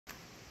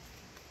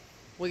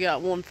we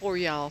got one for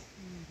y'all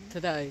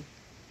today.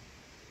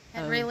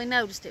 Hadn't really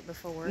noticed it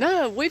before.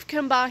 No, we've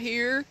come by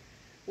here.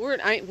 We're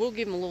at, we'll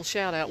give them a little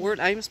shout out. We're at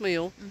Amos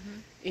Mill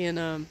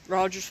in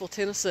Rogersville,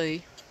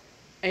 Tennessee.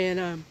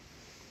 And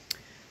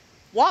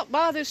walked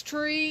by this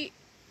tree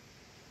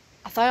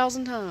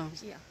 1,000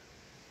 times. Yeah.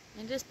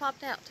 And just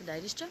popped out today.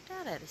 Just jumped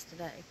out at us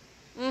today.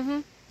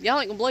 Y'all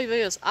ain't gonna believe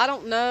this. I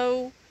don't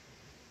know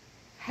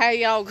how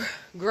y'all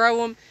grow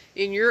them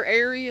in your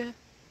area,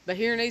 but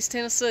here in East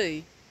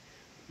Tennessee,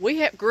 we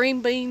have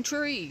green bean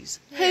trees.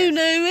 Yes. Who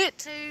knew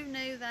it? Who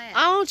knew that?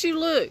 I want you to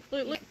look.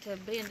 Look. To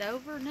bend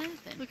over,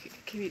 nothing. Look,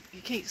 you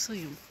can't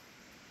see them.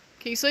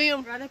 Can you see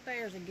them? Right up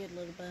there's a good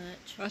little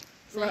bunch.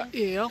 Right,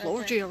 yeah,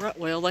 Lord, yeah, right.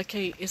 Well, they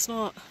can't. It's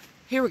not.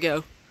 Here we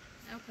go.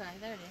 Okay,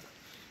 there it is.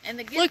 And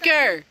the good look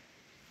there.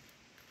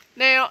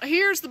 Now,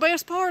 here's the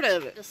best part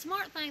of it. The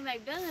smart thing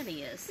they've done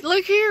is...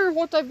 Look here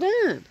what they've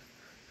done.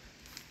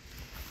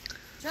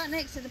 It's right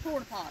next to the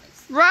porta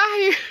potties. Right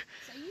here.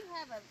 So you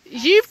have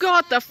you've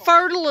got the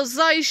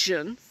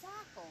fertilization.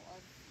 Cycle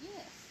of,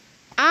 yes.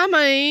 I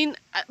mean,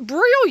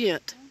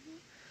 brilliant.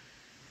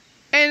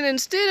 And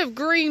instead of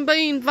green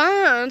bean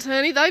vines,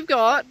 honey, they've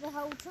got the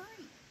whole tree.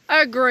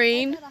 A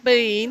green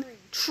bean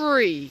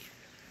tree.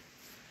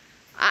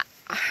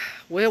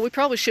 Well, we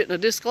probably shouldn't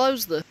have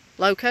disclosed the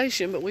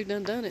location, but we've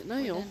done it now.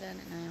 We've done it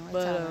now. It's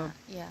but, all right.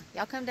 Yeah,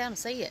 y'all come down and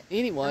see it.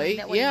 Anyway,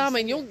 I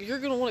mean, you're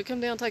going to want to come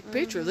down and take a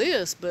picture of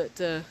this, but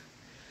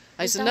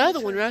there's another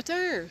one right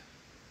there.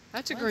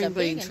 That's a green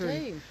bean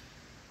tree.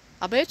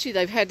 I bet you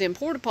they've had them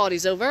porta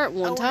potties over there at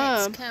one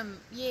time.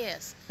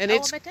 Yes. And I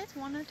bet that's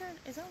one of them.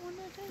 Is that one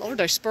of them? Lord,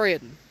 they're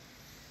spreading.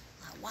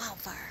 Like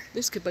wildfire.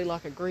 This could be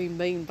like a green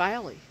bean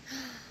valley.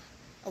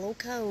 A little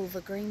cove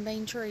of green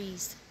bean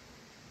trees.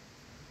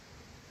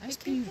 That's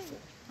beautiful.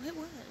 It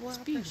was. Well, it's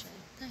I beautiful. Appreciate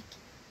it. Thank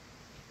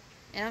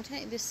you. And I'm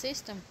telling you, this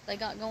system they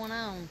got going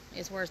on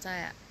is where it's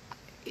at.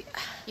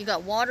 You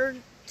got water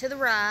to the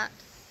right.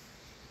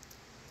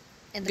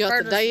 And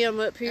got the dam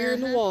up here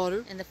in the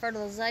water. And the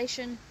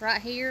fertilization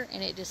right here,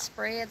 and it just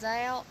spreads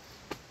out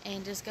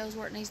and just goes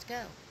where it needs to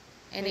go.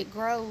 And it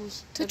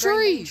grows to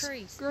trees.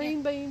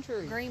 Green bean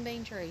trees. Green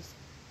bean trees.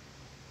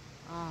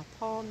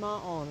 Upon my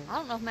honor. I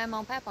don't know if Mama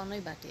and Papa knew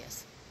about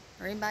this,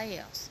 or anybody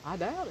else. I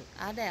doubt it.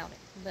 I doubt it,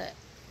 but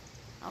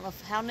I don't know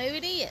how new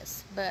it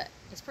is, but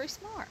it's pretty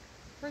smart.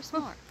 Pretty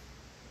smart.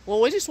 Well,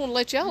 we just want to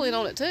let y'all in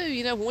on it too.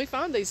 You know, when we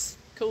find these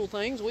cool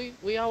things,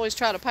 we always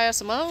try to pass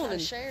them on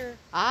and share.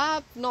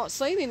 I've not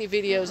seen any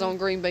videos on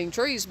green bean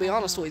trees, to be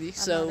honest with you.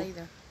 So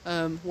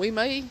we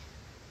may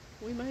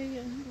be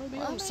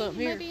on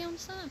something here. Maybe on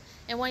something.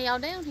 And when y'all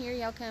down here,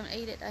 y'all come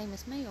eat at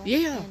Amos Mill.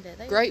 Yeah,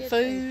 and, great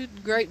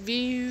food, great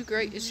view,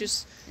 great. It's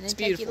just and then it's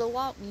take beautiful. you a little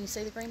walk and you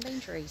see the green bean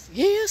trees.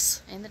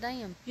 Yes. And the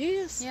dam.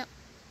 Yes. Yep.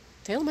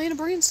 Tell them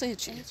Bren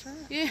sent you. That's right.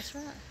 Yeah. That's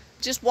right.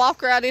 Just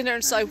walk right in there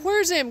and say,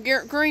 "Where's them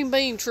green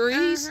bean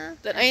trees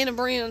that Ann and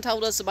Bren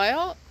told us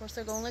about?" Of course,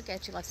 they're gonna look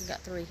at you like you got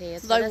 3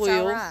 heads. They that's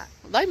will. All right.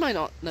 They may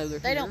not know they're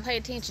They here. don't pay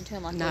attention to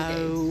them like we do.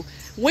 No,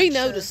 we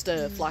notice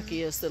stuff like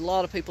this that a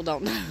lot of people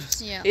don't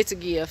notice. Yeah, it's a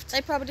gift.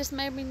 They probably just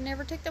maybe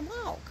never took the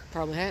walk.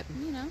 Probably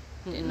hadn't. You know,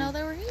 didn't know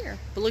they were here.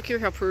 But look here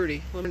how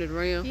pretty. Limited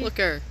around. Yeah. Look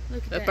there.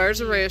 Look at Up there's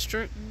a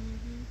restaurant.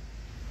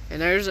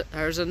 And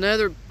there's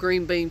another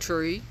green bean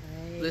tree.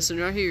 Right. Listen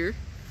right here.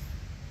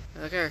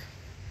 Okay.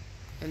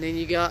 And then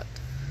you got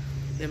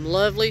them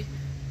lovely.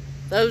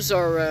 Those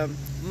are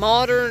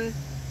modern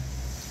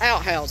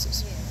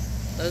outhouses.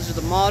 Yes. Those are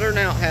the modern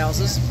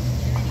outhouses. And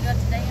then you got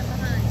the dam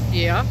behind.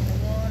 Yeah.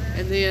 The water.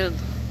 And then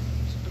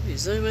let me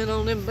zoom in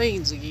on them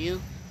beans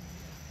again.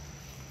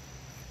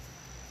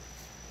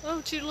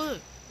 Don't you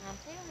look? I'm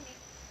telling you.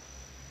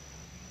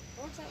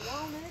 What's that,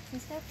 walnuts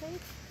and stuff too?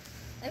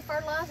 They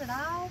fertilize it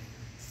all?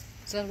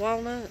 Is that a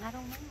walnut? I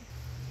don't know.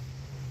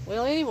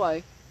 Well,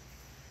 anyway,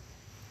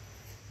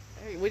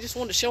 we just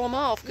wanted to show them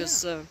off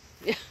because,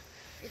 yeah.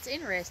 It's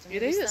interesting.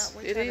 It we is. Just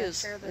thought It try to is.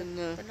 share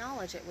the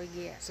knowledge that we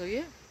get. So,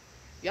 yeah.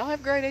 Y'all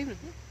have a great evening.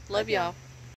 Love y'all.